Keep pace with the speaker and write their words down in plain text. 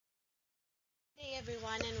Hi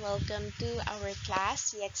everyone and welcome to our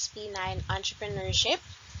class EXP9 Entrepreneurship.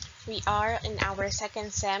 We are in our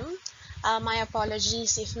second sem. My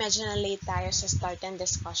apologies if medyo na late tayo sa start and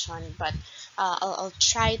discussion, but I'll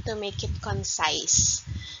try to make it concise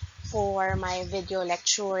for my video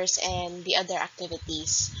lectures and the other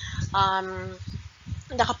activities.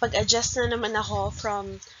 Nakapag-adjust na naman ako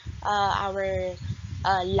from our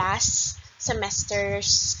last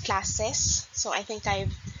semester's classes. So I think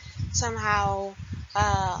I've somehow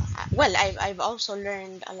I've also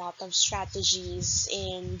learned a lot of strategies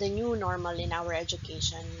in the new normal in our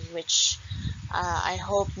education, which I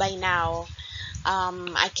hope by now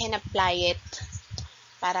I can apply it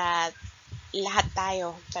para lahat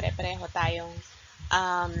tayo, pare-pareho tayong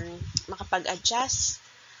makapag-adjust,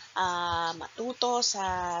 matuto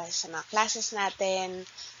sa mga classes natin,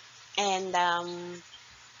 and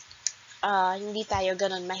hindi tayo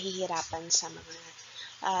ganun mahihirapan sa mga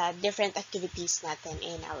different activities natin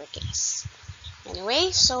in our case.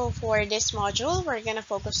 Anyway, so for this module, we're gonna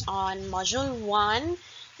focus on Module 1,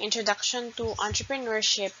 Introduction to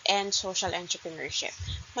Entrepreneurship and Social Entrepreneurship.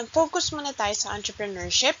 Mag-focus muna tayo sa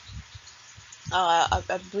entrepreneurship,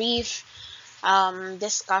 a brief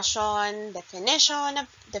discussion,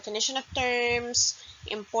 definition of terms,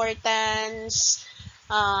 importance,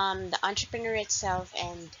 the entrepreneur itself,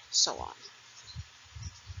 and so on.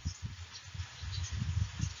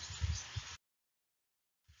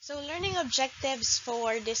 So learning objectives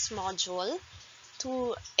for this module: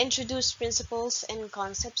 to introduce principles and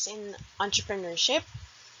concepts in entrepreneurship,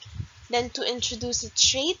 then to introduce the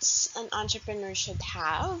traits an entrepreneur should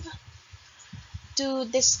have, to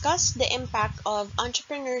discuss the impact of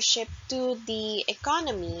entrepreneurship to the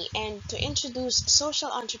economy, and to introduce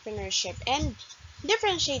social entrepreneurship and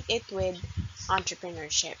differentiate it with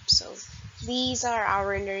entrepreneurship. So these are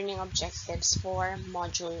our learning objectives for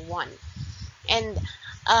Module 1. And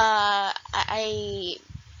I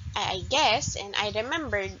guess, and I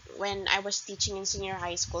remembered when I was teaching in senior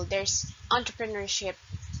high school, there's entrepreneurship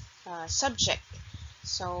subject.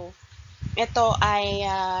 So, ito ay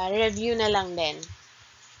review na lang din.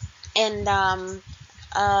 And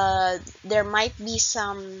there might be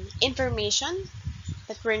some information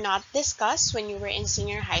that were not discussed when you were in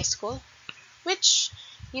senior high school, which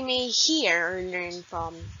you may hear or learn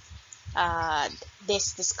from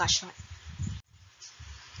this discussion.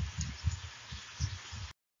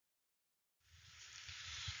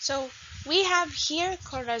 So we have here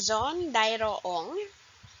Corazon Dairoong.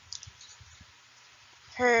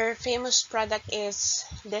 Her famous product is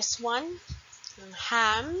this one,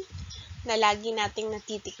 ham, na lagi nating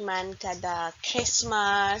natitikman kada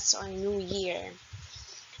Christmas or New Year.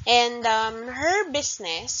 And her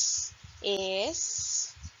business is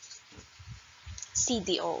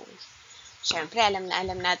CDO. Siyempre, alam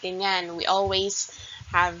natin yan. We always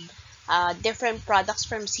have different products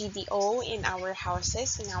from CDO in our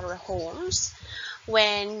houses, in our homes.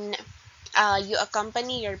 When you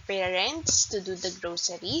accompany your parents to do the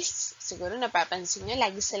groceries, siguro napapansin nyo,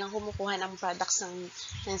 lagi silang kumukuha ng products ng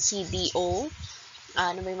CDO.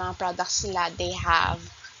 Ano ba yung mga products nila? They have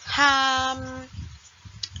ham,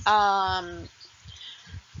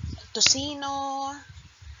 tocino,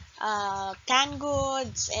 canned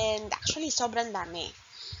goods, and actually sobrang dami.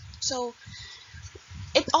 So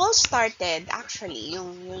it all started actually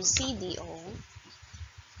yung CDO.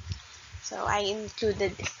 So I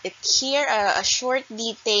included it here, a short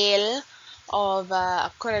detail of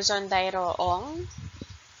Corazon Dairoong.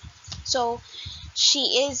 So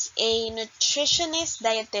she is a nutritionist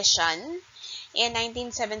dietitian. In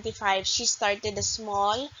 1975, she started a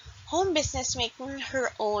small home business making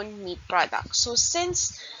her own meat products. So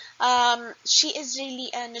since she is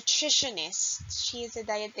really a nutritionist, she is a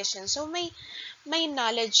dietitian, so may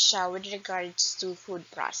knowledge siya with regards to food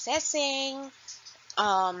processing,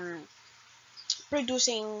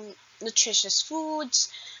 producing nutritious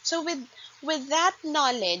foods. So with that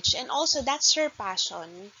knowledge, and also that's her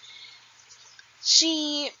passion,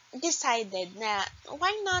 she decided na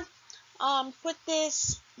why not put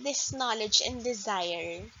this knowledge and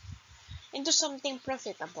desire into something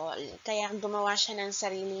profitable. Kaya gumawa siya ng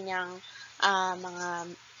sarili niyang mga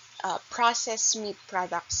processed meat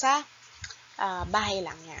products sa bahay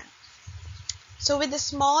lang niya. So with a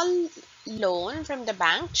small loan from the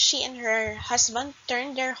bank, she and her husband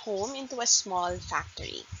turned their home into a small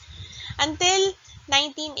factory. Until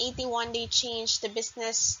 1981, they changed the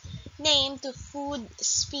business name to Food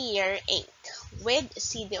Sphere Inc. with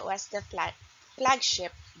CDO as the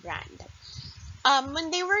flagship brand. When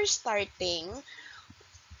they were starting,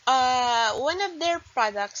 one of their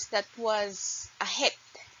products that was a hit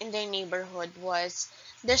in their neighborhood was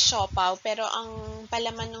the siopaw, pero ang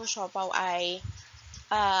palaman ng siopaw ay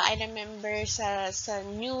I remember sa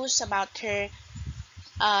news about her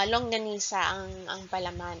longganisa ang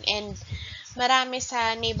palaman. And marami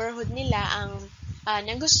sa neighborhood nila ang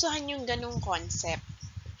nagustuhan yung ganung concept.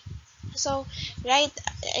 So, right,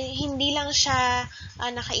 hindi lang siya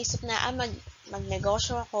nakaisip na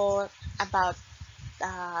magnegosyo ako about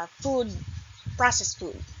food, processed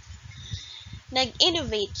food.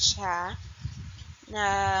 Nag-innovate siya,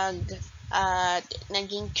 nag uh,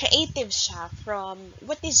 naging creative siya from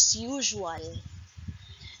what is usual.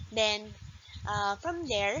 Then, from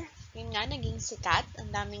there, yun nga, naging sikat.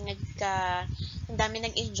 Ang daming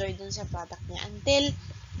nag-enjoy dun sa product niya. Until,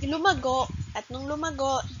 lumago. At nung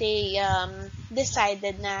lumago, they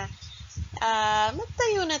decided na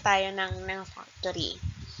magtayo na tayo ng factory.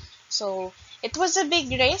 So, it was a big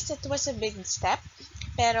risk. It was a big step.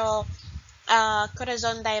 Pero,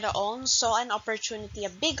 Corazon Dairoong saw an opportunity,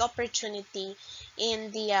 a big opportunity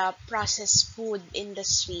in the processed food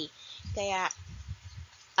industry. Kaya,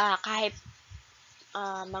 kahit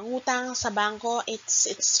mangutang sa bangko,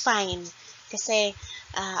 it's fine. Kasi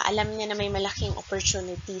alam niya na may malaking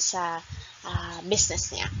opportunity sa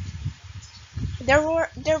business niya.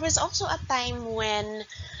 There was also a time when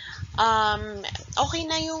okay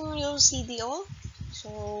na yung CDO. So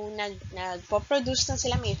nagpo-produce na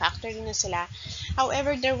sila, may factory na sila.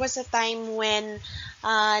 However, there was a time when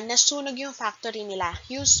nasunog yung factory nila,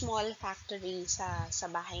 yung small factory sa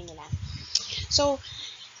bahay nila. So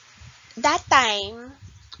that time,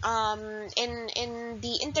 in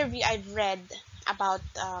the interview I've read about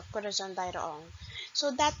Corazon Dairoong, so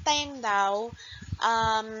that time daw,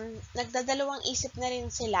 nagdadalawang isip na rin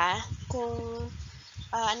sila kung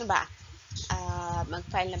ano ba,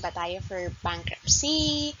 mag-file na ba tayo for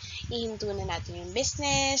bankruptcy, ihinto na natin yung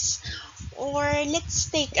business, or let's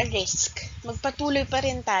take a risk. Magpatuloy pa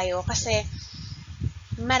rin tayo kasi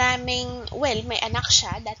may anak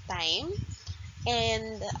siya that time,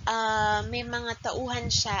 and may mga tauhan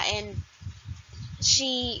siya, and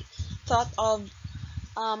she thought of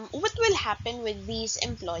what will happen with these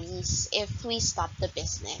employees if we stop the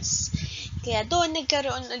business. Kaya doon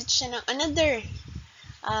nagkaroon ulit siya ng another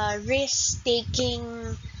risk-taking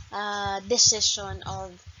decision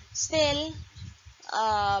of still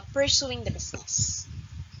pursuing the business.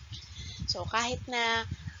 So kahit na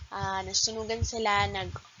nasunugan sila,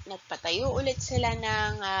 nagpatayo ulit sila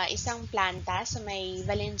ng isang planta sa may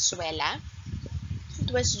Valenzuela.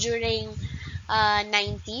 It was during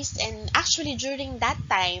 90s, and actually during that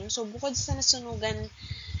time, so bukod sa nasunog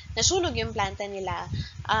yung planta nila,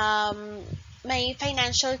 may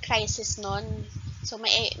financial crisis nun. So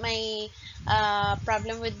may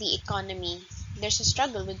problem with the economy. There's a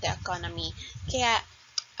struggle with the economy. Kaya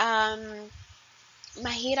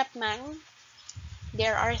mahirap man,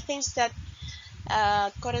 there are things that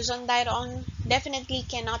Corazon Dairoong definitely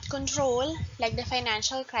cannot control, like the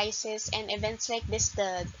financial crisis and events like this,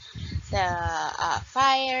 the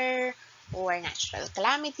fire or natural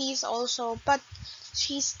calamities also, but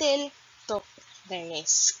she still took the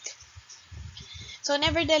risk. So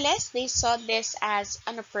nevertheless, they saw this as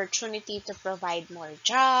an opportunity to provide more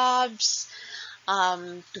jobs,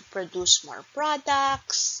 to produce more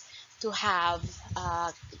products, to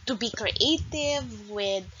be creative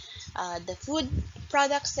with the food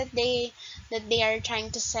products that they are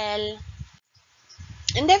trying to sell.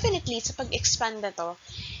 And definitely sa pag-expand na to,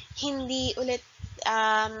 hindi ulit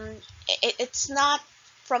it's not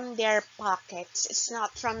from their pockets, it's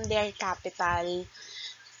not from their capital,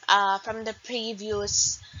 from the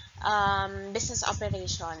previous business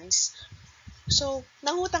operations. So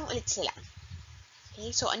nangutang ulit sila.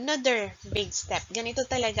 Okay, so another big step. Ganito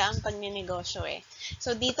talaga ang pagnenegosyo eh.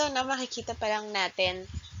 So dito na makikita pa lang natin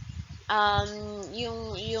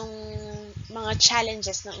yung mga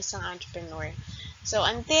challenges ng isang entrepreneur. So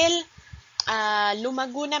until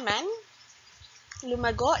lumago,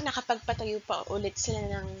 nakapagpatayo pa ulit sila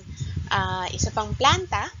ng isa pang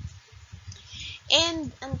planta,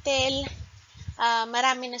 and until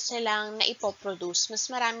marami na silang naipoproduce, mas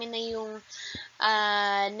marami na yung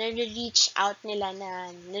na-reach out nila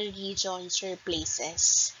na regions or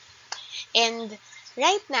places. And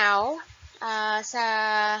right now, sa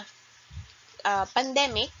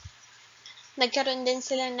pandemic, nagkaroon din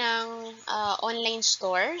sila ng online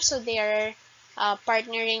store. So they are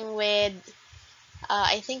partnering with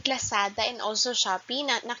I think Lazada and also Shopee.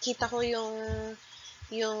 Nakita ko yung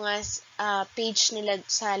page nila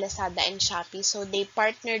sa Lazada and Shopee. So they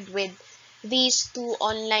partnered with these two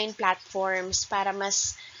online platforms para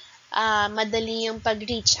mas madali yung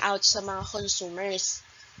pag-reach out sa mga consumers.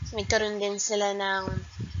 Nagkaroon din sila ng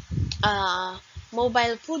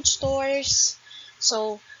mobile food stores.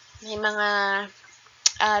 So, may mga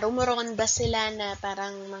rumoronda sila na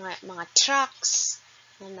parang mga trucks,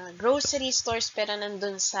 mga grocery stores, pero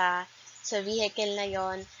nandun sa vehicle na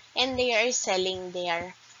yon, and they are selling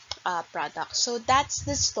their products. So, that's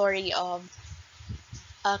the story of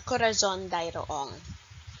Corazon Dairoong.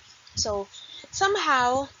 So,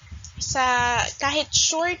 somehow, kahit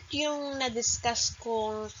short yung na-discuss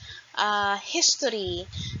kong history,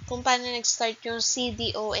 kung paano nag-start yung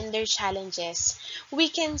CDO and their challenges, we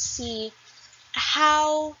can see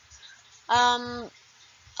how um,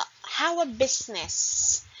 how a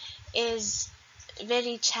business is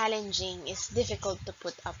very challenging, is difficult to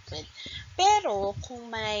put up with. Pero, kung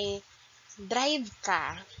may drive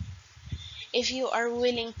ka, if you are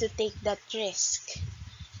willing to take that risk,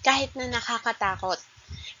 kahit na nakakatakot,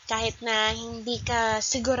 kahit na hindi ka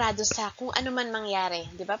sigurado sa kung ano man mangyari,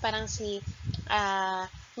 'di ba? Parang si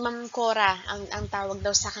Ma'am Cora, ang tawag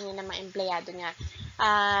daw sa kanya ng mga empleyado niya.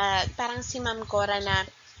 Parang si Ma'am Cora na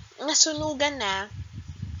nasunugan na,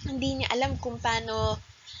 hindi niya alam kung paano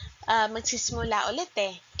magsisimula ulit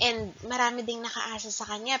eh. And marami ding nakaasa sa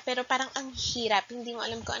kanya, pero parang ang hirap, hindi mo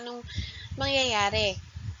alam kung anong mangyayari.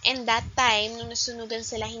 And that time, nung nasunugan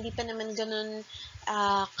sila, hindi pa naman ganun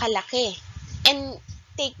kalaki. And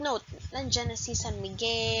take note, nandyan na si San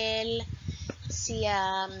Miguel, si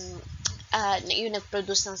yung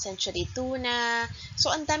nag-produce ng Century Tuna.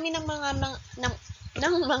 So, ang dami ng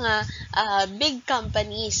mga big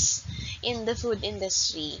companies in the food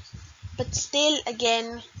industry. But still,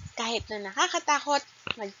 again, kahit na nakakatakot,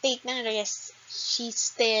 mag-take ng risk, she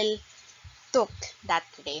still took that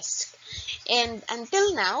risk. And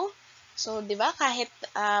until now, so, di ba, kahit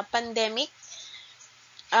pandemic,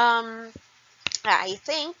 I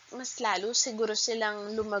think, mas lalo siguro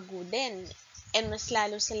silang lumago din. And mas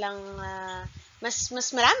lalo silang, mas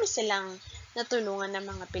marami silang natulungan ng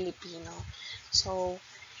mga Pilipino. So,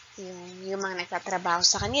 yung mga nagtatrabaho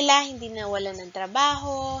sa kanila, hindi nawalan ng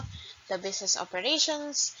trabaho. The business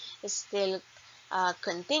operations is still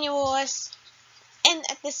continuous. And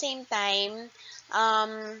at the same time,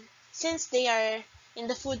 since they are in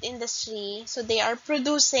the food industry, so they are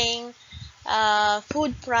producing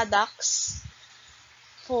food products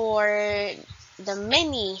for the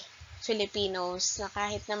many Filipinos na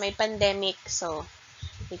kahit na may pandemic, so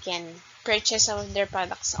we can purchase some of their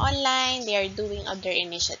products online. They are doing other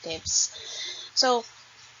initiatives. So,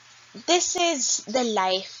 this is the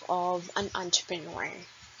life of an entrepreneur.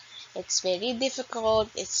 It's very difficult,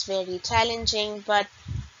 it's very challenging, but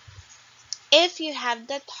if you have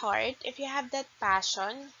that heart, if you have that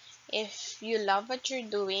passion, if you love what you're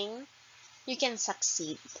doing, you can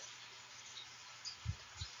succeed.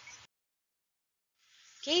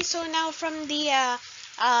 Okay, so now from the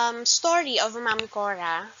story of Ma'am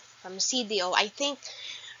Cora from CDO, I think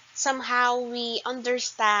somehow we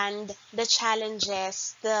understand the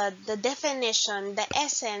challenges, the definition, the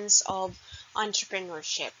essence of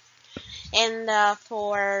entrepreneurship. And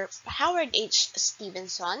for Howard H.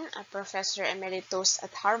 Stevenson, a professor emeritus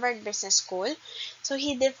at Harvard Business School, so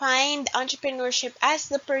he defined entrepreneurship as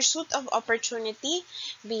the pursuit of opportunity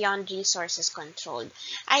beyond resources controlled.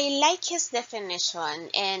 I like his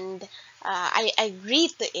definition and I agree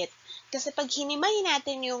to it. Kasi pag hinimay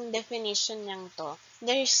natin yung definition ng to,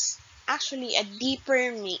 there's actually a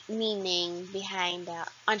deeper meaning behind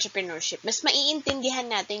entrepreneurship. Mas maiintindihan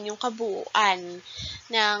natin yung kabuuan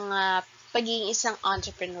ng pagiging isang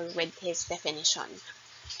entrepreneur with his definition.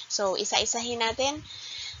 So, isa-isahin natin.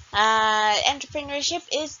 Entrepreneurship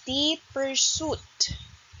is the pursuit.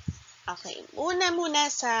 Okay, muna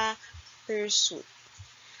sa pursuit.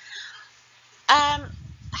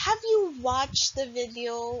 Have you watched the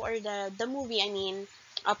video or the movie,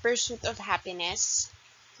 A Pursuit of Happiness?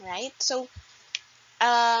 Right? So,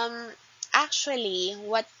 actually,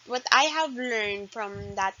 what I have learned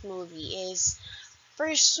from that movie is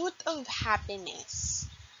pursuit of happiness,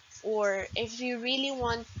 or if you really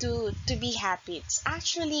want to be happy, it's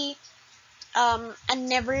actually a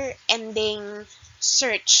never-ending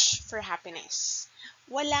search for happiness.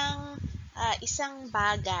 Walang isang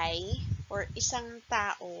bagay or isang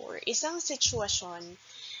tao or isang sitwasyon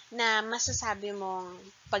na masasabi mong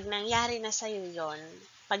pag nangyari na sa'yo yon,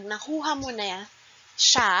 pag nakuha mo na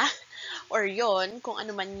siya or yon, kung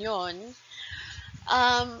ano man yon,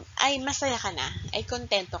 ay masaya ka na, ay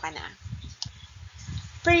kontento ka na.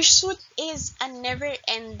 Pursuit is a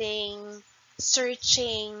never-ending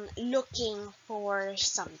searching, looking for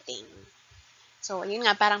something. So, yun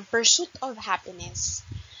nga, parang pursuit of happiness.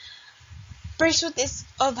 Pursuit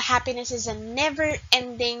of happiness is a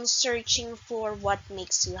never-ending searching for what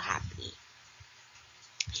makes you happy.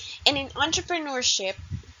 And in entrepreneurship,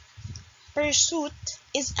 pursuit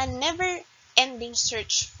is a never-ending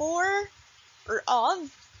search for or of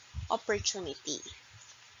opportunity.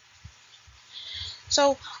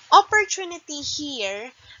 So, opportunity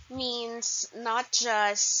here means not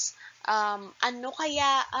just ano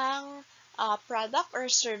kaya ang product or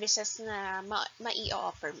services na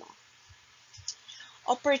mai-offer mo.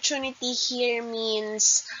 Opportunity here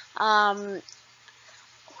means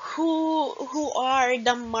who are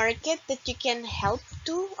the market that you can help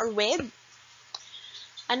to or with.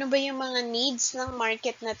 Ano ba yung mga needs ng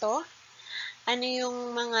market na to? Ano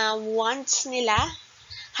yung mga wants nila?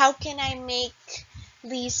 How can I make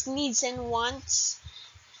these needs and wants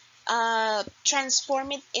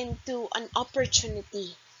transform it into an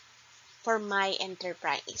opportunity for my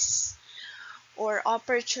enterprise? Or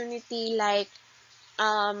opportunity like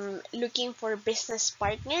looking for business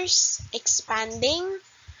partners, expanding.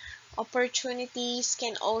 Opportunities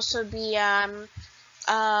can also be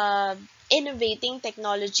innovating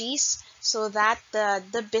technologies so that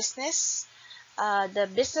the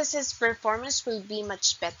business's performance will be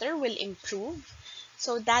much better, will improve.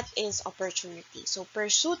 So that is opportunity. So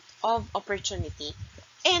pursuit of opportunity.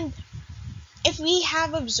 And if we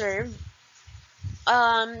have observed,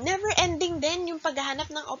 never ending din yung paghahanap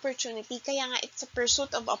ng opportunity. Kaya nga it's a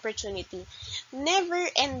pursuit of opportunity. Never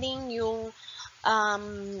ending yung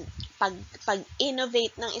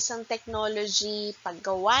pag-innovate ng isang technology,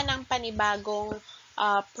 paggawa ng panibagong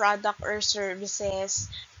product or services.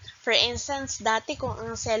 For instance, dati kung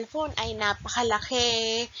ang cellphone ay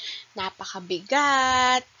napakalaki,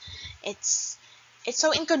 napakabigat, it's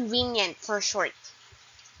so inconvenient, for short,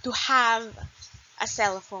 to have a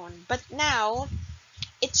cell phone. But now,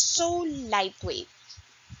 it's so lightweight.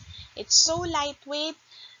 It's so lightweight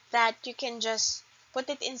that you can just put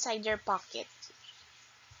it inside your pocket.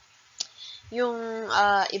 Yung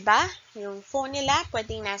iba, yung phone nila,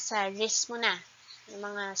 pwedeng nasa wrist mo na. Yung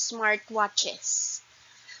mga smartwatches.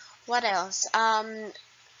 What else?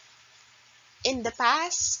 In the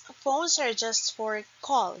past, phones are just for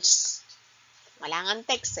calls. Wala nga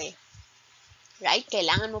text eh. Right?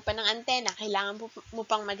 Kailangan mo pa ng antena. Kailangan mo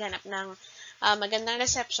pang maghanap ng magandang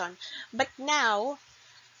reception. But now,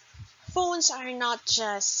 phones are not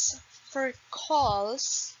just for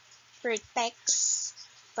calls, for texts,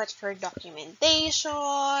 but for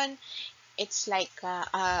documentation. It's like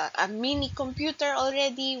a mini computer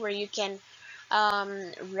already where you can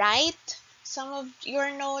write some of your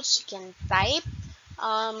notes, you can type,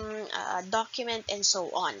 document, and so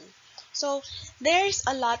on. So there's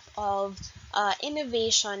a lot of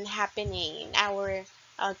innovation happening in our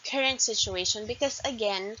current situation because,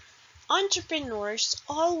 again, entrepreneurs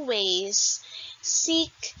always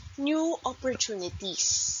seek new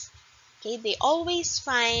opportunities. Okay, they always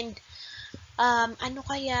find ano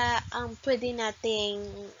kaya ang pwede nating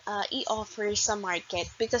i-offer sa market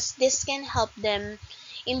because this can help them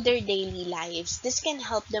in their daily lives. This can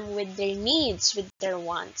help them with their needs, with their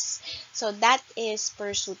wants. So that is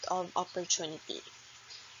pursuit of opportunity.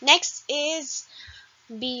 Next is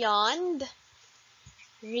beyond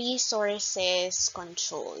resources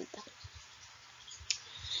controlled.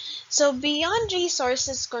 So beyond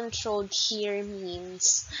resources controlled here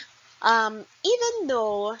means even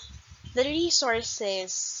though the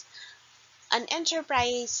resources an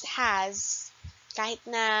enterprise has, kahit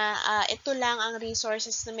na ito lang ang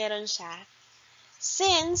resources na meron siya,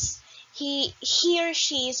 since he or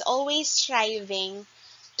she is always striving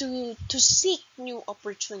to seek new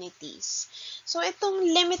opportunities. So itong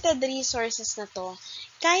limited resources na to,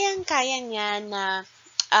 kayang-kaya niya na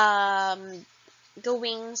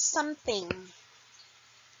gawing something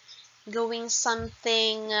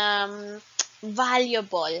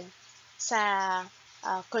valuable sa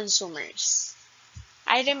consumers.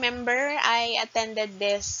 I remember I attended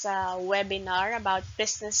this webinar about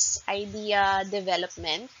business idea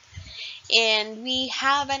development, and we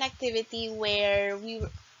have an activity where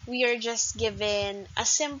we are just given a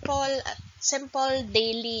simple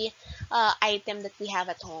daily item that we have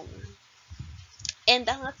at home. And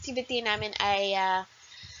ang activity namin ay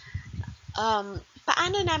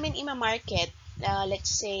paano namin i-market, let's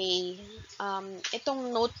say, itong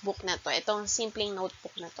notebook na to, itong simpleng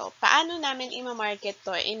notebook na to. Paano namin i-market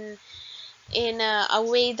to in a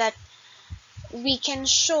way that we can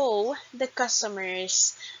show the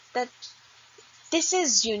customers that this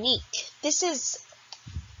is unique. This is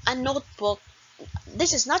a notebook.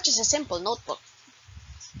 This is not just a simple notebook.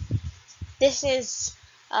 This is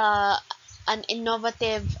an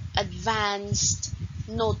innovative, advanced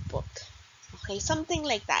notebook. Okay, something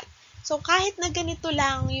like that. So, kahit na ganito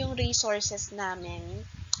lang yung resources namin,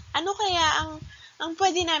 ano kaya ang ang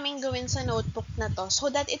pwede namin gawin sa notebook na to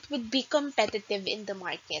so that it would be competitive in the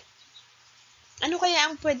market? Ano kaya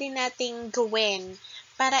ang pwede nating gawin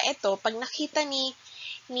para ito, pag nakita ni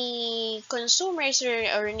consumers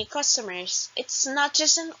or ni customers, it's not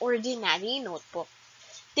just an ordinary notebook.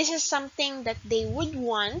 This is something that they would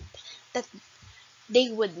want, that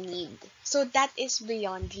they would need. So that is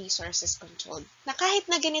beyond resources control. Na kahit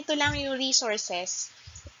na ganito lang yung resources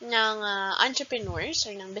ng entrepreneurs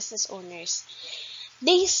or ng business owners,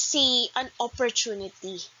 they see an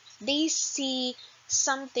opportunity. They see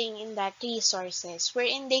something in that resources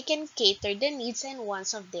wherein they can cater the needs and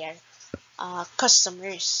wants of their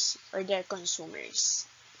customers or their consumers.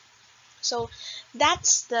 So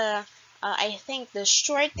that's the I think the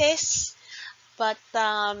shortest, but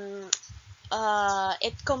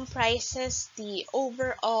it comprises the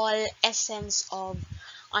overall essence of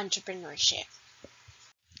entrepreneurship.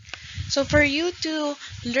 So for you to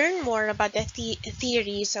learn more about the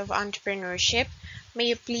theories of entrepreneurship, may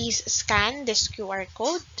you please scan this QR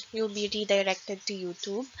code. You'll be redirected to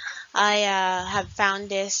YouTube. I have found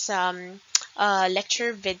this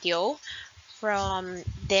lecture video from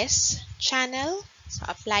this channel. So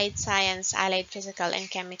Applied Science, Allied Physical, and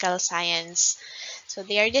Chemical Science. So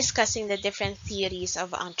they are discussing the different theories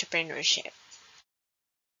of entrepreneurship.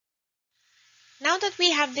 Now that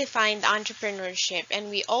we have defined entrepreneurship and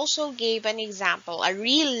we also gave an example, a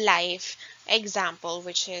real life example,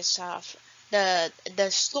 which is the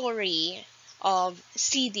story of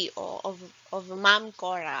CDO of Ma'am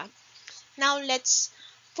Cora. Now let's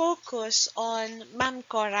focus on Ma'am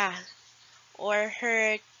Cora or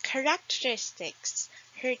her characteristics,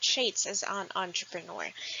 her traits as an entrepreneur.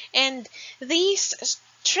 And these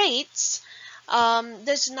traits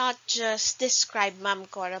does not just describe Ma'am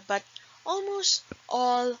Cora, but almost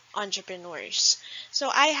all entrepreneurs.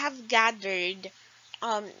 So I have gathered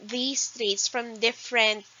these traits from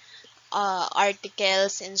different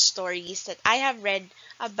articles and stories that I have read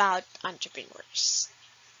about entrepreneurs.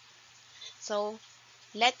 So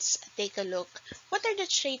let's take a look. What are the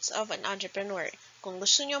traits of an entrepreneur? Kung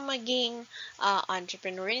gusto nyo maging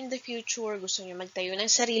entrepreneur in the future, gusto nyo magtayo ng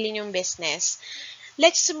sarili nyong business,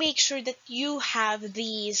 let's make sure that you have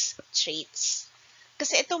these traits.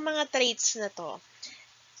 Kasi itong mga traits na to,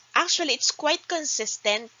 actually, it's quite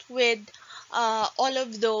consistent with all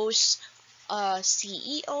of those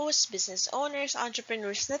CEOs, business owners,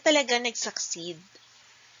 entrepreneurs na talaga nag-succeed.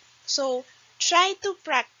 So, try to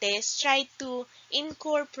practice, try to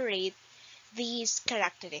incorporate these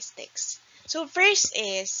characteristics. So, first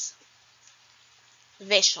is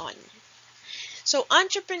vision. So,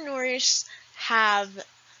 entrepreneurs have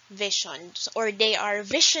visions or they are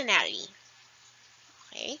visionary.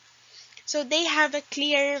 Okay? So they have a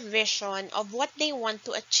clear vision of what they want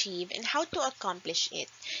to achieve and how to accomplish it.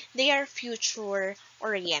 They are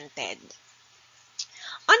future-oriented.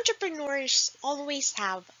 Entrepreneurs always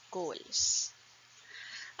have goals.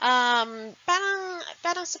 Parang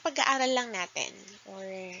sa pag-aaral lang natin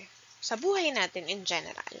or sa buhay natin in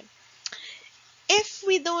general. If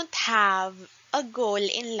we don't have a goal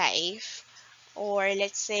in life, or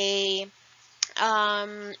let's say,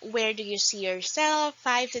 where do you see yourself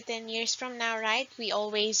 5 to 10 years from now, right? We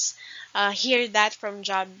always hear that from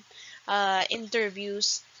job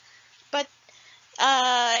interviews. But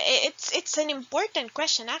it's an important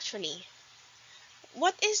question actually.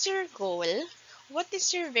 What is your goal? What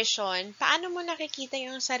is your vision? Paano mo nakikita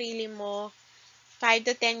yung sarili mo 5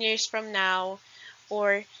 to 10 years from now?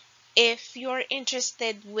 Or if you're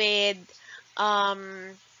interested with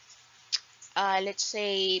let's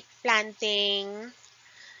say planting,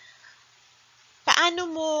 paano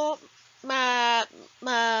mo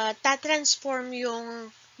matatransform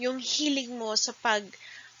yung hilig mo sa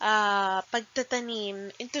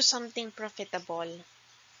pagtatanim into something profitable?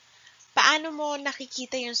 Paano mo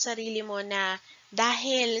nakikita yung sarili mo na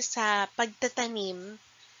dahil sa pagtatanim,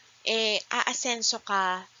 aasenso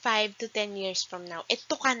ka 5 to 10 years from now?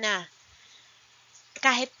 Ito ka na.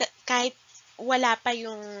 Kahit wala pa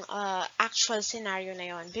yung actual scenario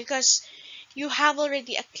na yon, because you have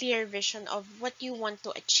already a clear vision of what you want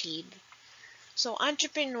to achieve. So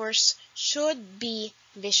entrepreneurs should be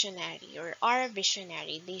visionary or are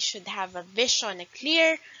visionary. They should have a vision, a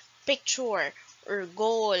clear picture or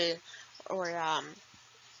goal or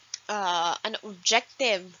an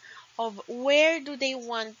objective of where do they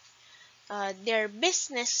want their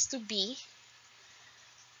business to be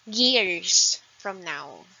years from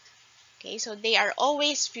now. Okay, so they are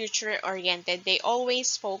always future oriented. They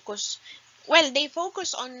always focus on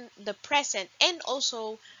the present and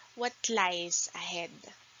also what lies ahead.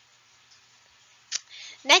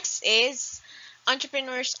 Next is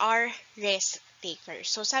entrepreneurs are risk taker.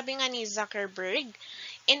 So sabi nga ni Zuckerberg,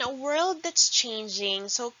 in a world that's changing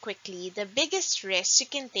so quickly, the biggest risk you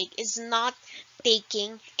can take is not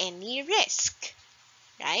taking any risk.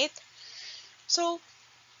 Right? So,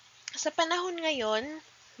 sa panahon ngayon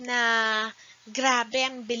na grabe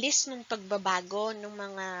ang bilis ng pagbabago ng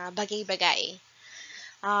mga bagay-bagay.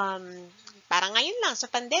 Parang ngayon lang sa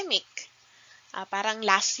pandemic, parang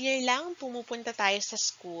last year lang pumupunta tayo sa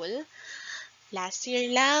school. Last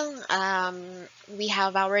year lang, we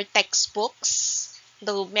have our textbooks.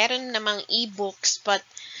 Though meron namang e-books, but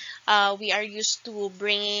we are used to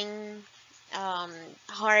bringing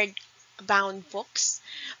hard-bound books.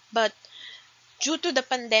 But due to the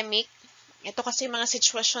pandemic, ito kasi mga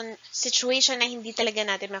situation na hindi talaga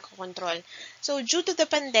natin makokontrol. So, due to the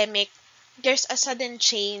pandemic, there's a sudden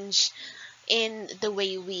change in the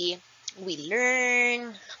way we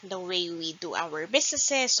learn, the way we do our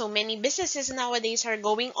businesses. So many businesses nowadays are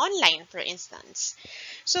going online, for instance.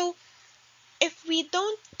 So if we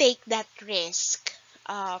don't take that risk,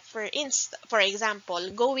 for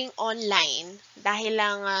example, going online, dahil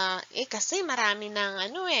lang, kasi marami ng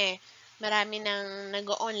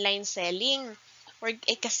nag-online selling. Or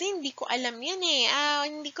kasi hindi ko alam yan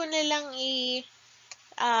hindi ko na lang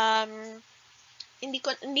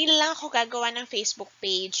hindi na lang ako gagawa ng Facebook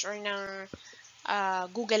page or ng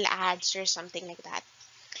Google Ads or something like that.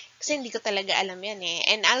 Kasi hindi ko talaga alam yan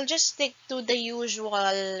And I'll just stick to the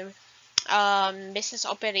usual business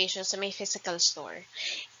operations sa may physical store.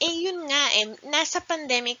 Yun nga nasa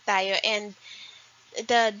pandemic tayo and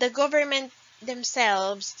the government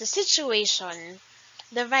themselves, the situation,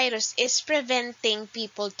 the virus is preventing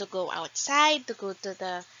people to go outside, to go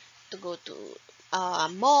to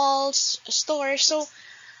malls, stores. So,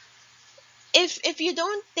 if you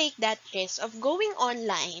don't take that risk of going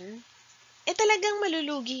online, talagang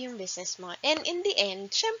malulugi yung business mo. And in the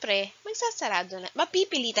end, syempre, magsasarado na.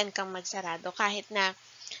 Mapipilitan kang magsarado kahit na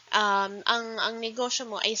ang negosyo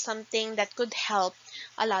mo ay something that could help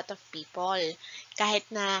a lot of people. Kahit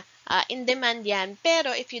na in demand yan.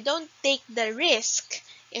 Pero if you don't take the risk,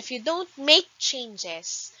 if you don't make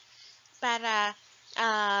changes para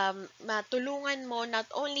matulungan mo not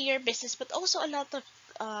only your business but also a lot of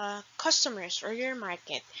customers or your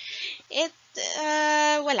market,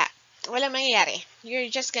 wala mangyayari. You're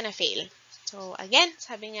just gonna fail. So again,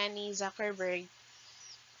 sabi nga ni Zuckerberg,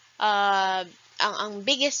 ang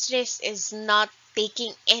biggest risk is not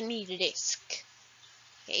taking any risk.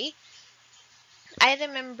 Okay? I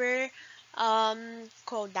remember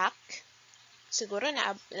Kodak. Siguro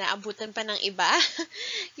naabutan pa ng iba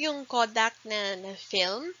yung Kodak na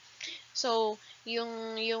film. So,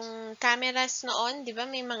 yung cameras noon, 'di ba,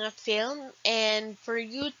 may mga film, and for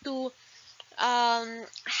you to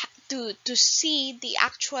see the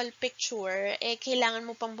actual picture, kailangan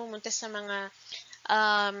mo pang pumunta sa mga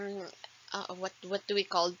what do we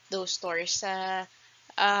call those stores?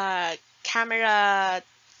 Camera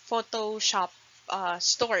Photoshop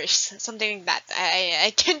stores, something like that.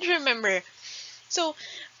 I can't remember. So,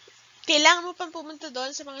 kailangan mo pang pumunta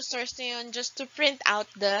doon sa mga stores na yun just to print out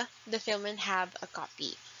the film and have a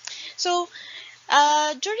copy. So,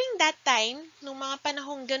 during that time, nung mga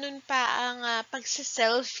panahong ganun pa ang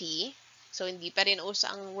pagsa-selfie, so hindi pa rin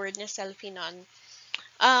uso ang word na selfie noon,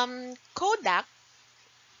 Kodak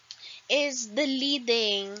is the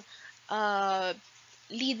leading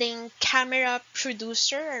camera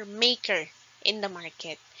producer or maker in the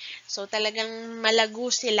market. So, talagang malago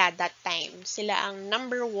sila that time. Sila ang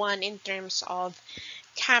number 1 in terms of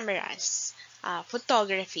cameras,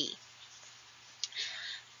 photography.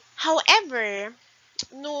 However,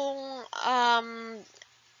 nung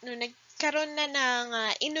nagkaroon na ng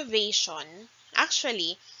innovation,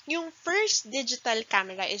 actually, yung first digital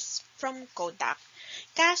camera is from Kodak.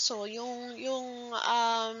 Kaso, yung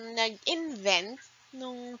nag-invent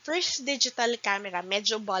nung first digital camera,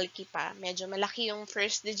 medyo bulky pa, medyo malaki yung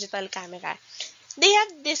first digital camera, they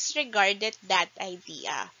have disregarded that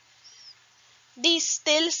idea. They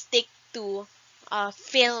still stick to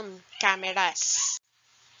film cameras.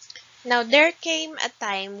 Now, there came a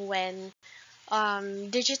time when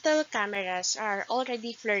digital cameras are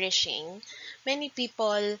already flourishing. Many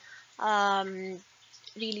people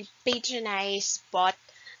really bought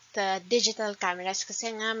the digital cameras kasi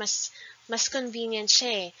nga mas convenient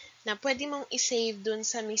siya na pwede mong i-save dun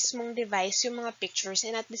sa mismong device yung mga pictures,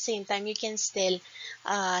 and at the same time you can still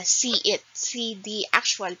see the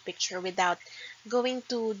actual picture without going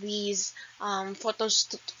to these photo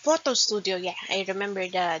studio. Yeah, I remember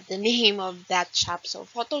the name of that shop. So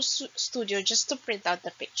photo studio, just to print out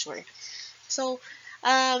the picture. So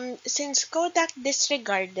since Kodak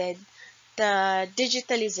disregarded the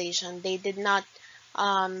digitalization, they did not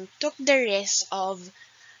took the risk of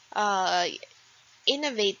uh,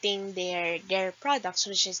 innovating their products,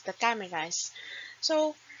 which is the cameras.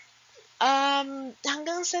 So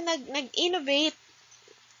hanggang sa nag-innovate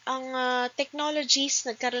ang technologies,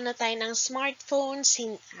 nagkaroon na tayo ng smartphones.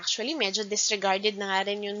 Actually, medyo disregarded na nga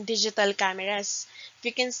rin yung digital cameras. If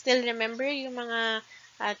you can still remember yung mga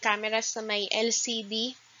cameras na may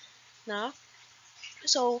LCD, no?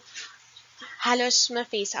 So, halos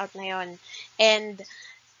ma-phase out na yon. And,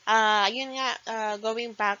 yun nga,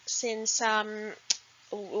 going back, since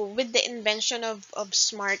with the invention of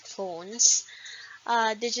smartphones,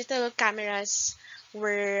 digital cameras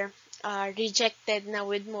were rejected na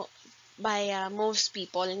by most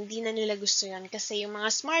people. Hindi na nila gusto yun kasi yung mga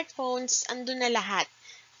smartphones, andun na lahat.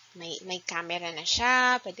 May camera na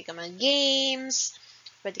siya, pwede ka mag-games,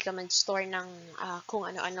 pwede ka mag-store ng kung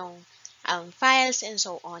ano-anong files and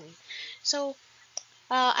so on. So,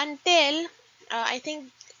 until, I think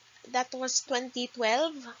that was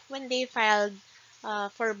 2012 when they filed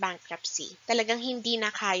for bankruptcy. Talagang hindi na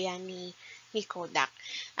kaya ni Kodak.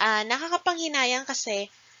 Nakakapanghinayang kasi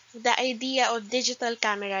the idea of digital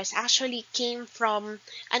cameras actually came from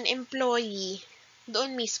an employee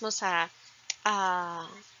doon mismo sa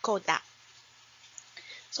Kodak.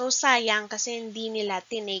 So, sayang kasi hindi nila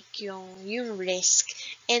tinake yung risk.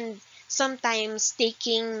 And sometimes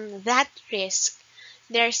taking that risk,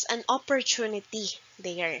 there's an opportunity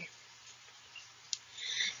there.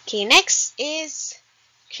 Okay, next is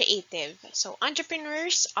creative. So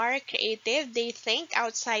entrepreneurs are creative. They think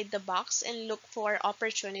outside the box and look for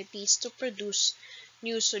opportunities to produce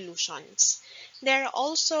new solutions. They're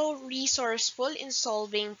also resourceful in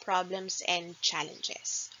solving problems and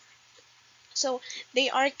challenges. So they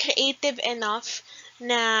are creative enough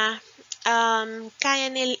na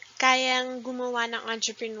kayang gumawa ng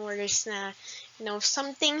entrepreneurs na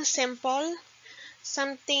something simple,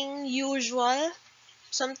 something usual,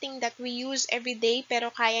 something that we use every day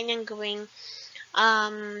pero kaya niyang gawing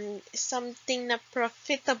something na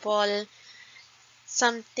profitable,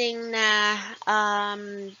 something na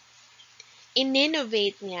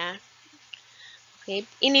in-innovate niya, okay?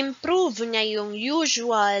 In-improve niya yung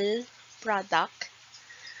usual product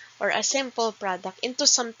or a simple product into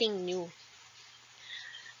something new.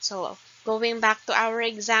 So, going back to our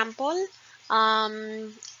example,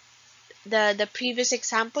 the previous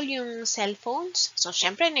example, yung cellphones. So,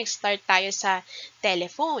 syempre, nag-start tayo sa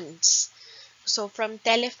telephones. So, from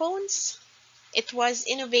telephones, it was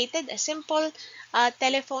innovated. A simple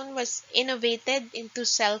telephone was innovated into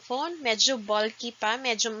cellphone. Medyo bulky pa,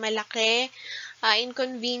 medyo malaki,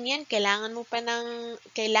 inconvenient. Kailangan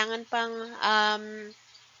pang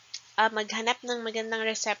maghanap ng magandang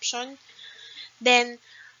reception. Then,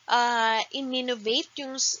 in-innovate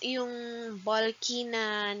yung bulky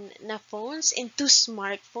na phones into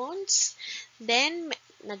smartphones. Then,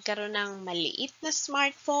 nagkaroon ng maliit na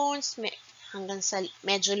smartphones, hanggang sa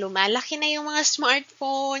medyo lumalaki na yung mga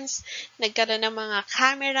smartphones. Nagkaroon ng mga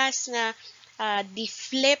cameras na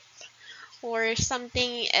de-flip or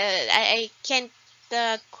something. I can't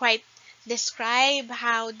quite describe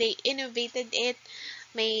how they innovated it.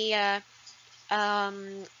 May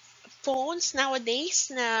phones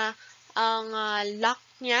nowadays na ang lock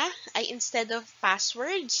niya ay instead of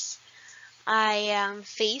passwords ay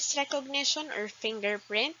face recognition or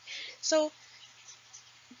fingerprint. So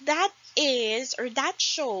that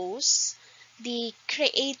shows the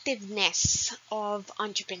creativeness of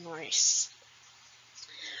entrepreneurs.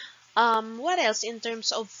 What else in terms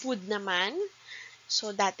of food naman?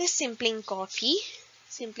 So that is simpleng coffee.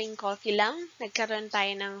 Simpleng coffee lang. Nagkaroon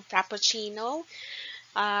tayo ng frappuccino.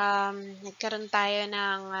 Nagkaroon tayo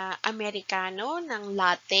ng Americano, ng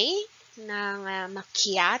latte, ng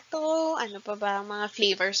macchiato, ano pa ba mga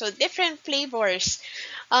flavors. So, different flavors.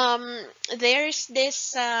 There's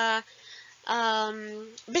this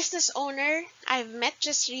business owner I've met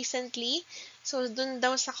just recently. So, dun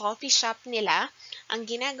daw sa coffee shop nila, ang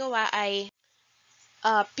ginagawa ay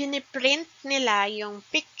piniprint nila yung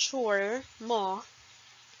picture mo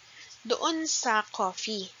doon sa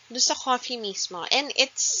coffee mismo. And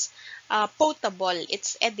it's potable,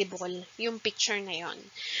 it's edible, yung picture na yon.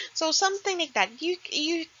 So, something like that.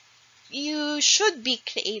 You should be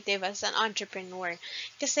creative as an entrepreneur.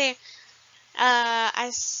 Kasi,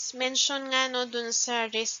 as mentioned nga, no, dun sa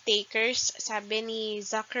risk takers, sabi ni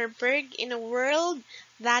Zuckerberg, in a world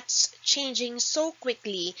that's changing so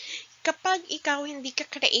quickly, kapag ikaw hindi ka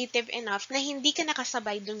creative enough na hindi ka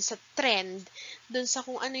nakasabay dun sa trend, dun sa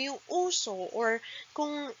kung ano yung uso, or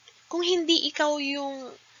kung hindi ikaw yung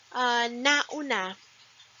nauna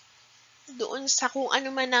doon sa kung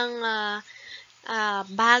ano man ang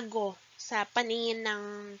bago sa paningin ng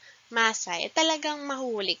masa, talagang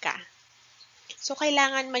mahuhuli ka. So,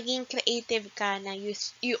 kailangan maging creative ka na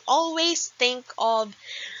you always think of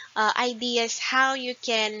ideas how you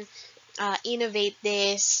can innovate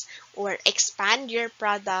this or expand your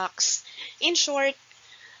products. In short,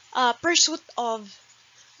 pursuit of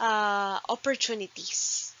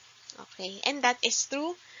opportunities. Okay, and that is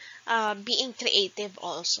through being creative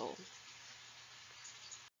also.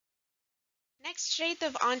 Next trait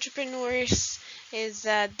of entrepreneurs is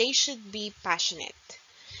they should be passionate.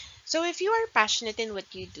 So if you are passionate in what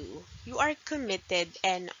you do, you are committed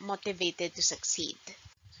and motivated to succeed.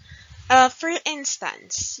 For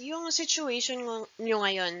instance, yung situation nyo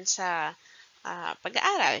ngayon sa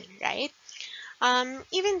pag-aaral, right?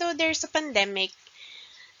 Even though there's a pandemic,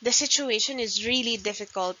 the situation is really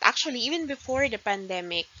difficult. Actually, even before the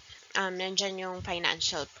pandemic, nandyan yung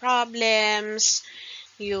financial problems,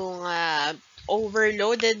 yung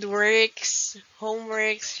overloaded works,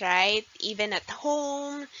 homeworks, right? Even at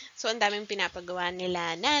home. So, ang daming pinapagawa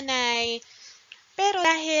nila nanay. Pero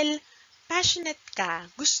dahil passionate ka,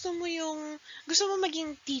 gusto mo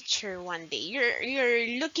maging teacher one day.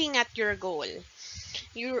 You're looking at your goal.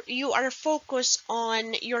 You are focused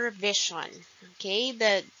on your vision. Okay?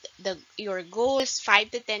 Your goal is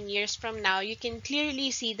 5 to 10 years from now. You can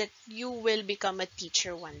clearly see that you will become a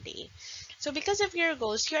teacher one day. So because of your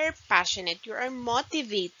goals, you are passionate, you are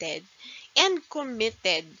motivated, and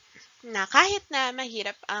committed na kahit na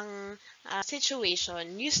mahirap ang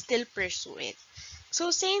situation, you still pursue it. So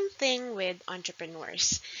same thing with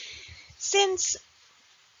entrepreneurs. Since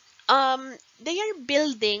they are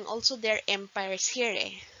building also their empires here,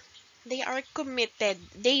 they are committed,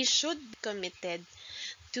 they should be committed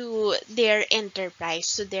to their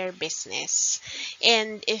enterprise, to their business.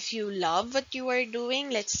 And if you love what you are doing,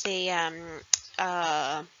 let's say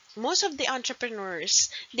most of the entrepreneurs,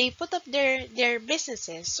 they put up their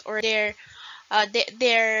businesses or their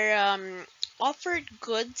offered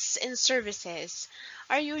goods and services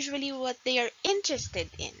are usually what they are interested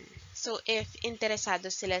in. So if interesado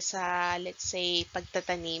sila sa, let's say,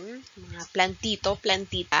 pagtatanim, mga plantito,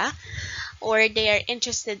 plantita, or they are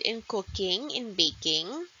interested in cooking, in baking,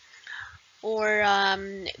 or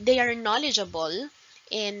they are knowledgeable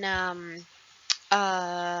in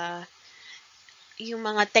yung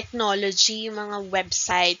mga technology, yung mga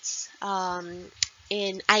websites,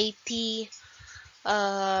 in IT,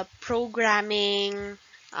 programming,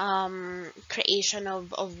 creation of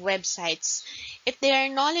websites. If they are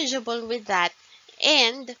knowledgeable with that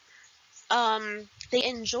and they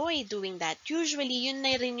enjoy doing that, usually yun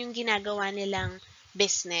na rin yung ginagawa nilang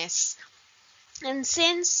business. And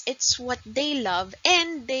since it's what they love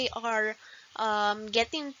and they are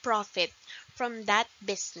getting profit from that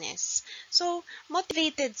business, so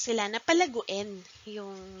motivated sila na palaguin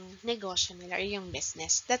yung negosyo nila or yung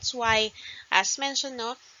business. That's why, as mentioned,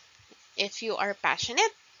 no, if you are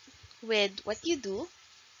passionate with what you do,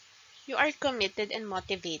 you are committed and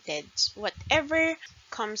motivated. Whatever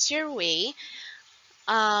comes your way,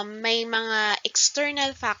 may mga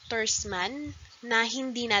external factors man na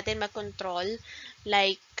hindi natin makontrol,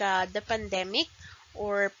 like the pandemic,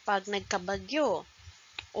 or pag nagkabagyo,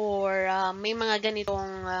 or may mga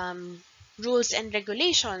ganitong rules and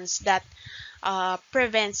regulations that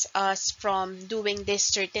prevents us from doing this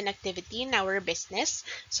certain activity in our business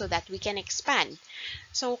so that we can expand.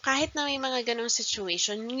 So kahit na may mga ganong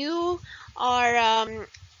situation, you are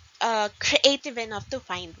creative enough to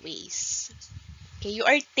find ways. Okay, you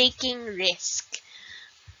are taking risk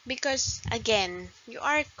because again, you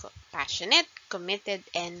are passionate, committed,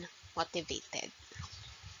 and motivated.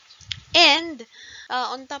 And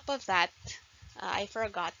on top of that, I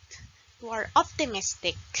forgot, you are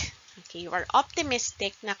optimistic. Okay, you are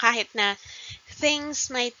optimistic na kahit na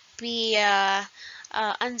things might be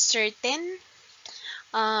uncertain,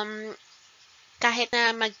 kahit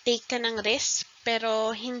na mag-take ka ng risk,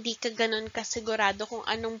 pero hindi ka ganun kasigurado kung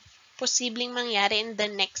anong posibleng mangyari in the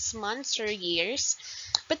next months or years,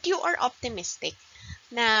 but you are optimistic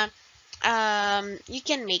na you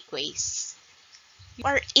can make ways. You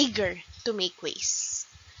are eager to make ways.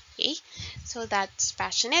 Okay, so that's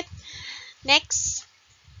passionate. Next,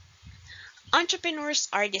 entrepreneurs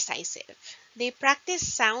are decisive. They practice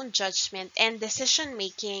sound judgment and decision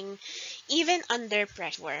making even under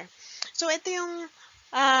pressure. So ito yung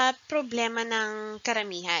problema ng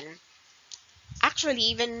karamihan.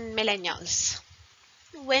 Actually, even millennials.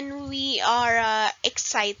 When we are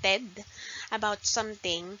excited about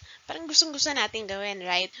something, parang gustong-gusto natin gawin,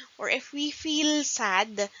 right? Or if we feel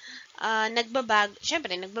sad,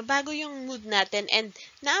 syempre, nagbabago yung mood natin and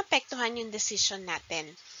naapektuhan yung decision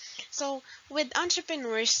natin. So, with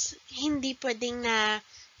entrepreneurs, hindi pwedeng na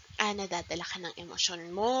nadadala ka ng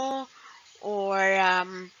emosyon mo or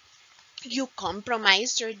you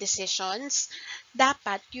compromise your decisions.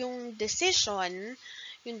 Dapat yung decision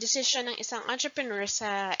ng isang entrepreneur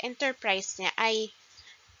sa enterprise niya ay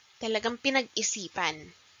talagang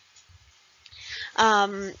pinag-isipan.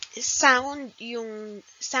 Sound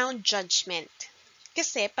judgment.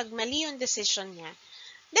 Kasi pag mali yung decision niya,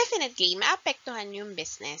 definitely maapektuhan yung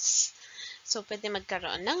business. So, pwede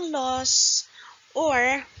magkaroon ng loss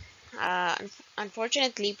or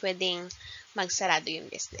unfortunately, pwedeng magsarado yung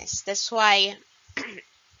business. That's why,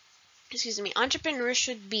 entrepreneurs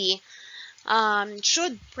should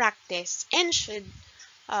practice and should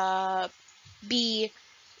be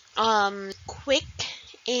quick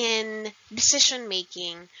in decision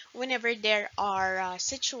making whenever there are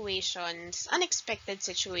unexpected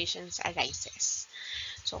situations arises.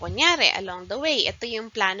 So, kunyari, along the way, ito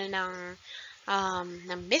yung plano ng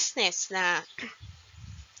business na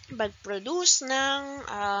mag-produce ng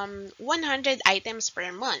 100 items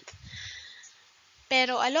per month.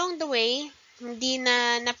 Pero along the way, hindi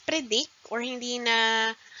na na-predict or hindi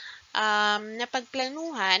na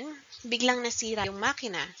napagplanuhan, biglang nasira yung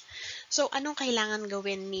makina. So, anong kailangan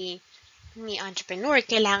gawin ni entrepreneur?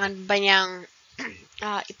 Kailangan ba niyang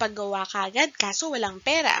ipagawa kagad? Kaso walang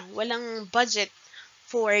pera, walang budget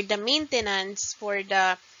for the maintenance, for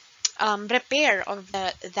the repair of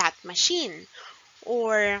that machine.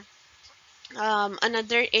 Or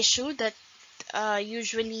another issue that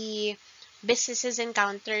usually businesses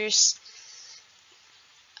encounters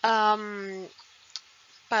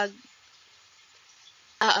pag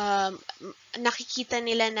nakikita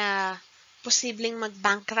nila na posibleng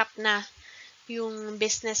mag-bankrupt na yung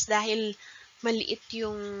business dahil maliit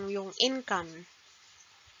yung income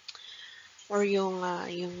or yung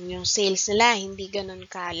sales nila hindi ganun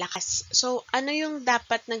kalakas. So, ano yung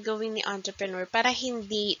dapat na gawin ni entrepreneur para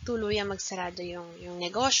hindi tuluyang magsarado yung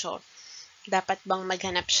negosyo? Dapat bang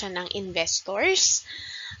maghanap siya ng investors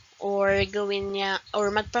or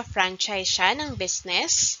magpa-franchise siya ng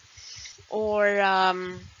business or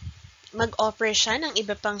mag-offer siya ng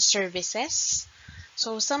iba pang services?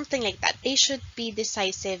 So, something like that. They should be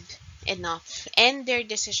decisive enough and their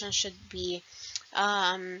decision should be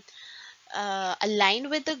aligned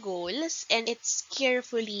with the goals and it's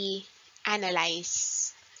carefully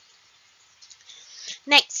analyzed.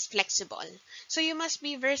 Next, flexible. So you must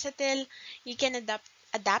be versatile. You can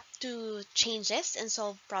adapt to changes and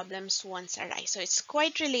solve problems once arise. So it's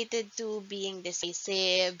quite related to being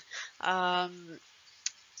decisive,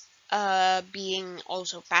 being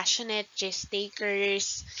also passionate, risk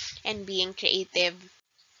takers, and being creative.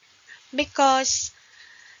 Because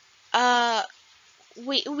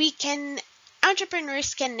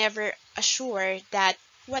entrepreneurs can never assure that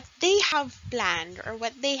what they have planned or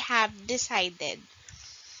what they have decided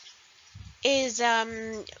is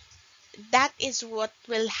that is what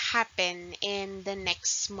will happen in the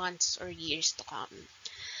next months or years to come.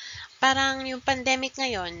 Parang yung pandemic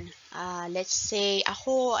ngayon, let's say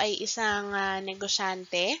ako ay isang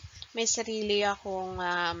negosyante, may sarili akong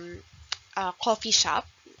coffee shop.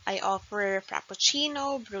 I offer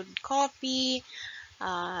frappuccino, brewed coffee,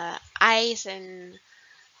 ice and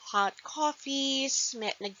hot coffees.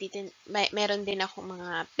 Meron din ako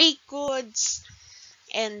mga baked goods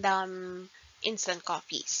and instant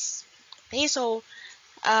coffees. Okay, so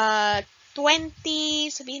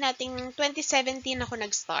sabihin natin 2017 ako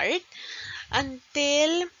nag-start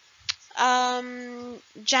until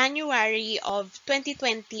January of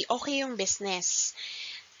 2020 okay yung business.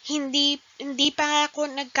 Hindi pa ako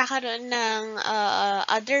nagkakaroon ng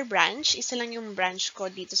other branch. Isa lang yung branch ko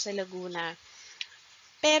dito sa Laguna.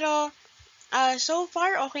 Pero so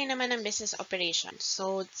far okay naman ang business operations.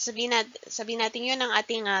 So sabihin natin 'yun ang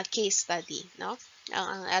ating case study, no?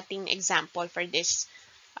 Ang ating example for this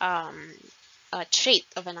trait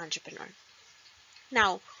of an entrepreneur.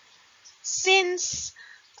 Now, since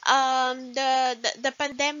the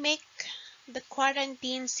pandemic, the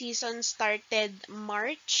quarantine season started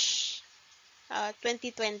March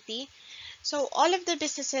 2020. So all of the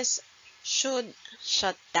businesses should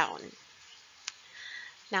shut down.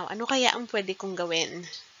 Now, ano kaya ang pwede kong gawin?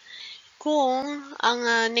 Kung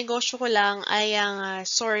ang negosyo ko lang ay ang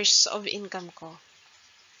source of income ko.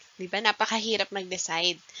 Diba? Napakahirap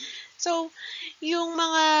mag-decide. So, yung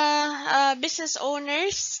mga business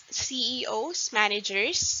owners, CEOs,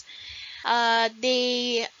 managers,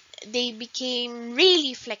 they they became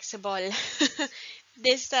really flexible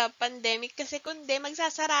this pandemic, kasi kundi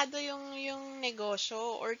magsasarado yung negosyo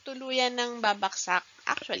or tuluyan ng babaksak.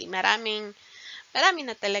 Actually, marami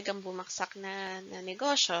na talagang bumaksak na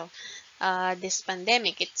negosyo this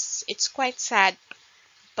pandemic. It's quite sad,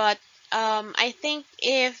 but I think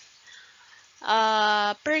if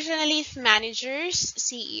personally, if managers,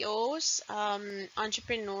 CEOs,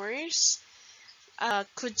 entrepreneurs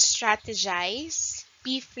could strategize,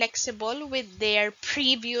 be flexible with their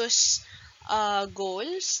previous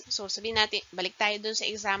goals. So, sabihin natin, balik tayo dun sa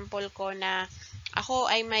example ko na ako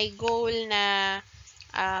ay may goal na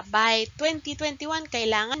by 2021,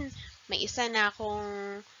 kailangan may isa na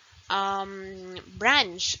akong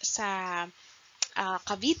branch sa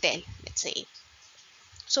Cavite, let's say.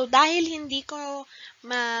 So, dahil hindi ko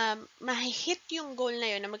ma-hit yung goal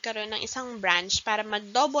na yun na magkaroon ng isang branch para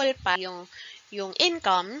mag-double pa yung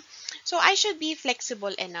income, so I should be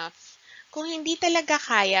flexible enough. Kung hindi talaga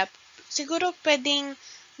kaya, siguro pwedeng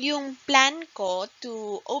yung plan ko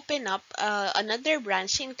to open up another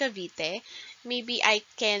branch in Cavite, maybe I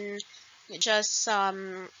can just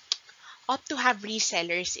opt to have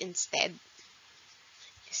resellers instead.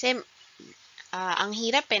 Kasi ang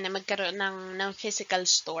hirap na magkaroon ng physical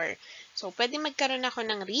store. So, pwede magkaroon ako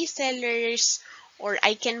ng resellers, or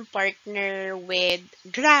I can partner with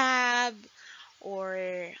Grab or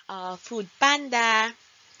Food Panda.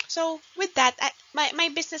 So, with that, my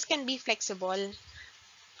business can be flexible.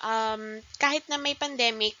 Kahit na may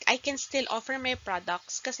pandemic, I can still offer my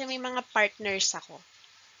products kasi may mga partners ako.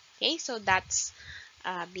 Okay, so that's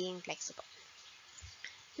being flexible.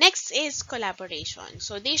 Next is collaboration.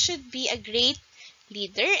 So they should be a great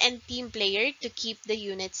leader and team player to keep the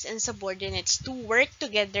units and subordinates to work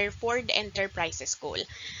together for the enterprise's goal.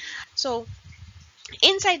 So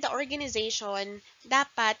inside the organization,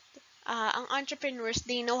 dapat ang entrepreneurs,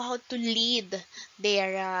 they know how to lead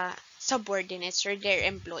their subordinates or their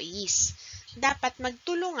employees. Dapat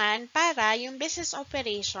magtulungan para yung business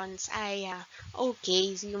operations ay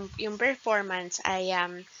okay, yung performance ay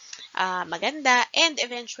maganda, and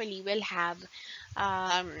eventually will have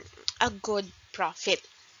a good profit.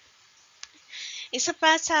 Isa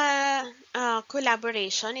pa sa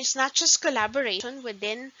collaboration is not just collaboration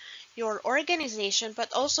within your organization but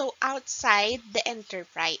also outside the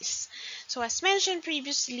enterprise. So as mentioned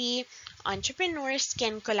previously, entrepreneurs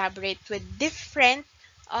can collaborate with different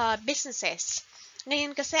businesses.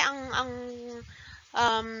 Ngayon kasi ang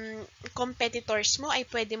competitors mo ay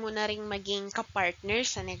pwede mo na ring maging kapartner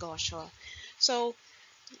sa negosyo. So,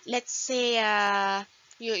 let's say,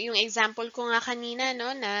 yung example ko nga kanina,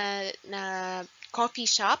 no, na coffee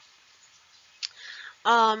shop,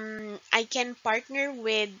 I can partner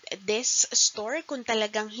with this store kung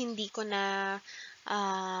talagang hindi ko na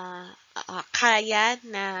kaya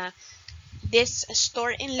na this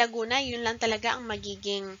store in Laguna, yun lang talaga ang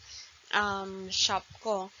magiging shop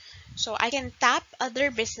ko. So, I can tap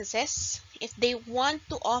other businesses if they want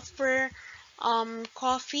to offer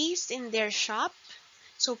coffees in their shop.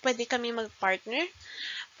 So, pwede kami mag-partner.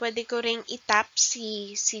 Pwede ko ring itap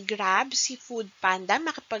si Grab, si Food Panda,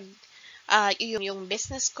 makapag yung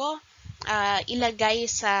business ko, ilagay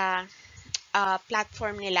sa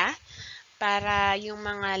platform nila para yung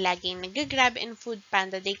mga laging nag-Grab and Food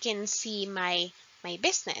Panda, they can see my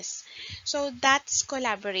business. So that's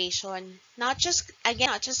collaboration. Not just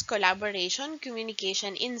collaboration,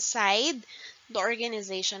 communication inside the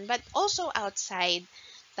organization, but also outside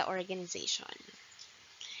the organization.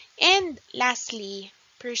 And lastly,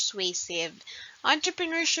 persuasive.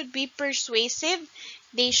 Entrepreneurs should be persuasive.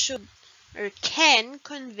 They should or can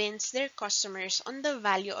convince their customers on the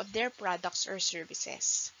value of their products or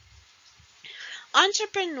services.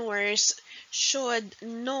 Entrepreneurs should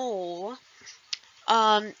know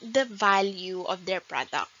the value of their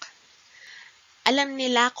product. Alam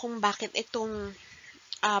nila kung bakit itong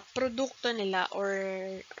produkto nila or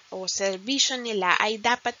serbisyo nila ay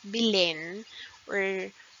dapat bilhin or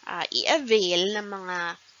i-avail ng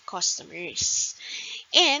mga customers.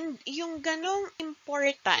 And yung ganong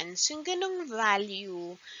importance, yung ganong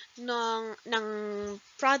value ng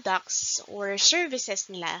products or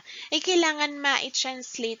services nila ay kailangan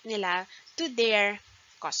ma-translate nila to their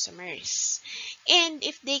customers. And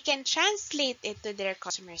if they can translate it to their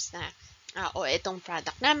customers na, itong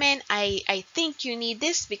product namin, I think you need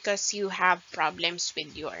this because you have problems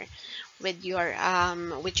with your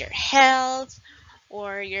health,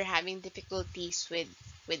 or you're having difficulties with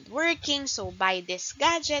working, so buy this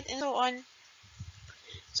gadget and so on.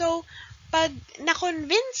 So, pag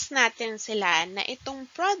na-convince natin sila na itong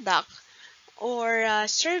product or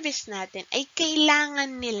service natin ay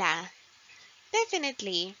kailangan nila,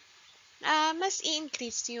 definitely, mas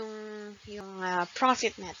i-increase yung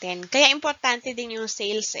profit natin. Kaya importante din yung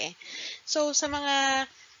sales eh. So sa mga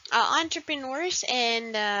entrepreneurs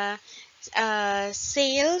and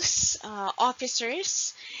sales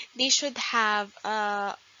officers, they should have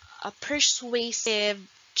a persuasive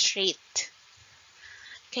trait.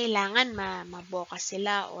 Kailangan maboka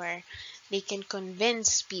sila, or they can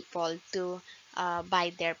convince people to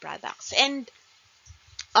buy their products. And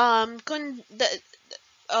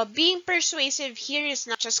being persuasive here is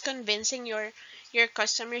not just convincing your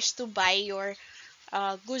customers to buy your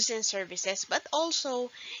goods and services, but also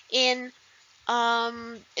in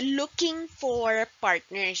looking for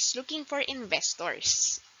partners, looking for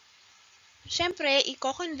investors. Siyempre,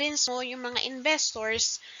 i-convince mo yung mga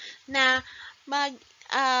investors na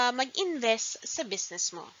mag-invest sa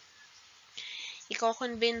business mo.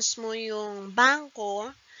 I-convince mo yung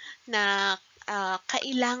bangko na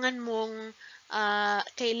kailangan mo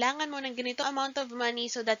ng ganito amount of money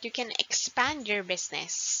so that you can expand your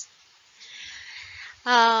business.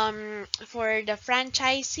 For the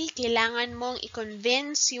franchisee, kailangan mong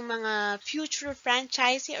i-convince yung mga future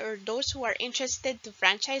franchisee or those who are interested to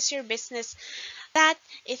franchise your business that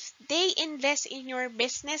if they invest in your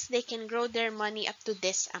business, they can grow their money up to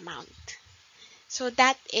this amount. So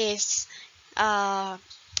that is the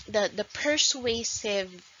persuasive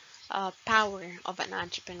power of an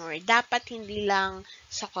entrepreneur. Dapat hindi lang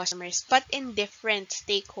sa customers, but in different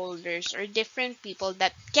stakeholders or different people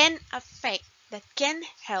that can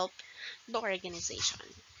help the organization.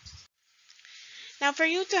 Now, for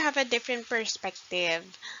you to have a different perspective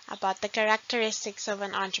about the characteristics of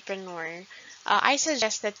an entrepreneur, I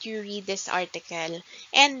suggest that you read this article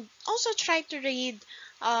and also try to read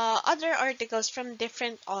other articles from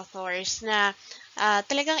different authors na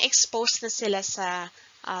talagang exposed na sila sa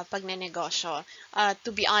pagnenegosyo.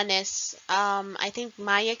 To be honest, I think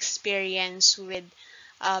my experience with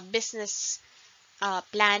business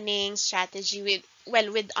planning strategy with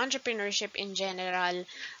entrepreneurship in general,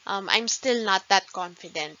 I'm still not that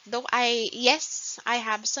confident, though I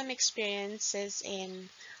have some experiences in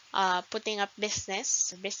putting up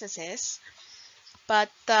businesses,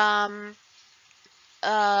 but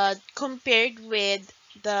compared with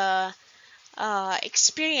the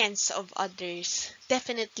experience of others,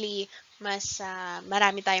 definitely mas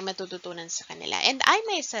marami tayong matututunan sa kanila. And I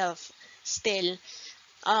myself still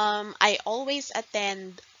I always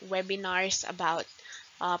attend webinars about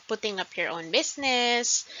putting up your own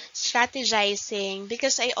business, strategizing,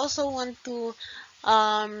 because I also want to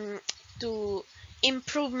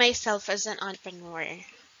improve myself as an entrepreneur,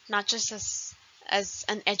 not just as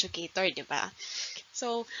an educator, diba?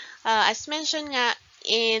 So, as mentioned nga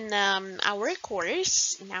in our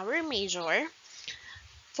course, in our major,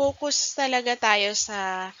 focus talaga tayo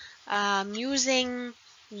sa using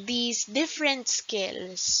these different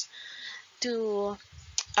skills to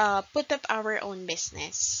put up our own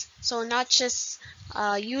business. So not just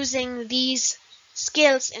using these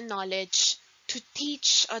skills and knowledge to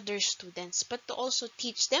teach other students, but to also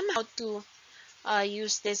teach them how to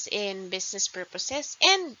use this in business purposes,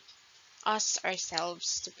 and us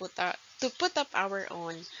ourselves to put up our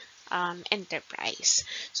own enterprise.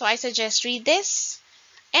 So I suggest read this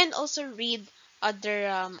and also read other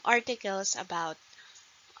articles about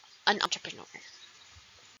an entrepreneur.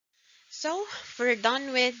 So, we're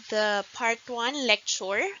done with the part 1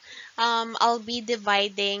 lecture. I'll be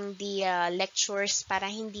dividing the lectures para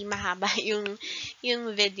hindi mahaba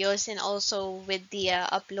yung videos, and also with the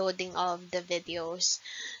uploading of the videos.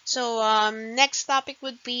 So, next topic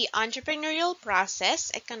would be entrepreneurial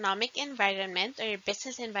process, economic environment or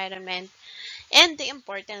business environment, and the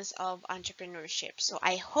importance of entrepreneurship. So,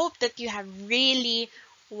 I hope that you have really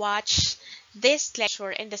watch this lecture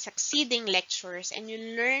and the succeeding lectures, and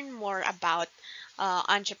you learn more about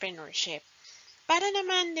entrepreneurship. Para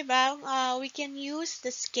naman, di ba, we can use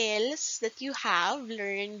the skills that you have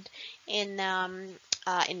learned in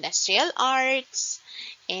industrial arts,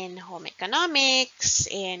 in home economics,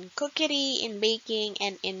 in cookery, in baking,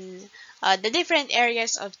 and in the different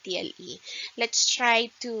areas of TLE. Let's try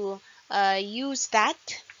to use that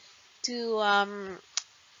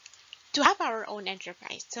to have our own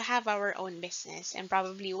enterprise, to have our own business, and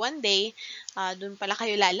probably one day, dun pala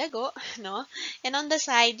kayo lalago, no? And on the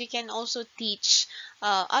side, you can also teach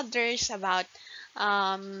others about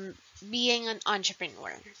being an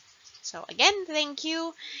entrepreneur. So again, thank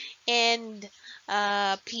you, and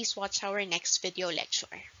please watch our next video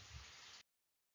lecture.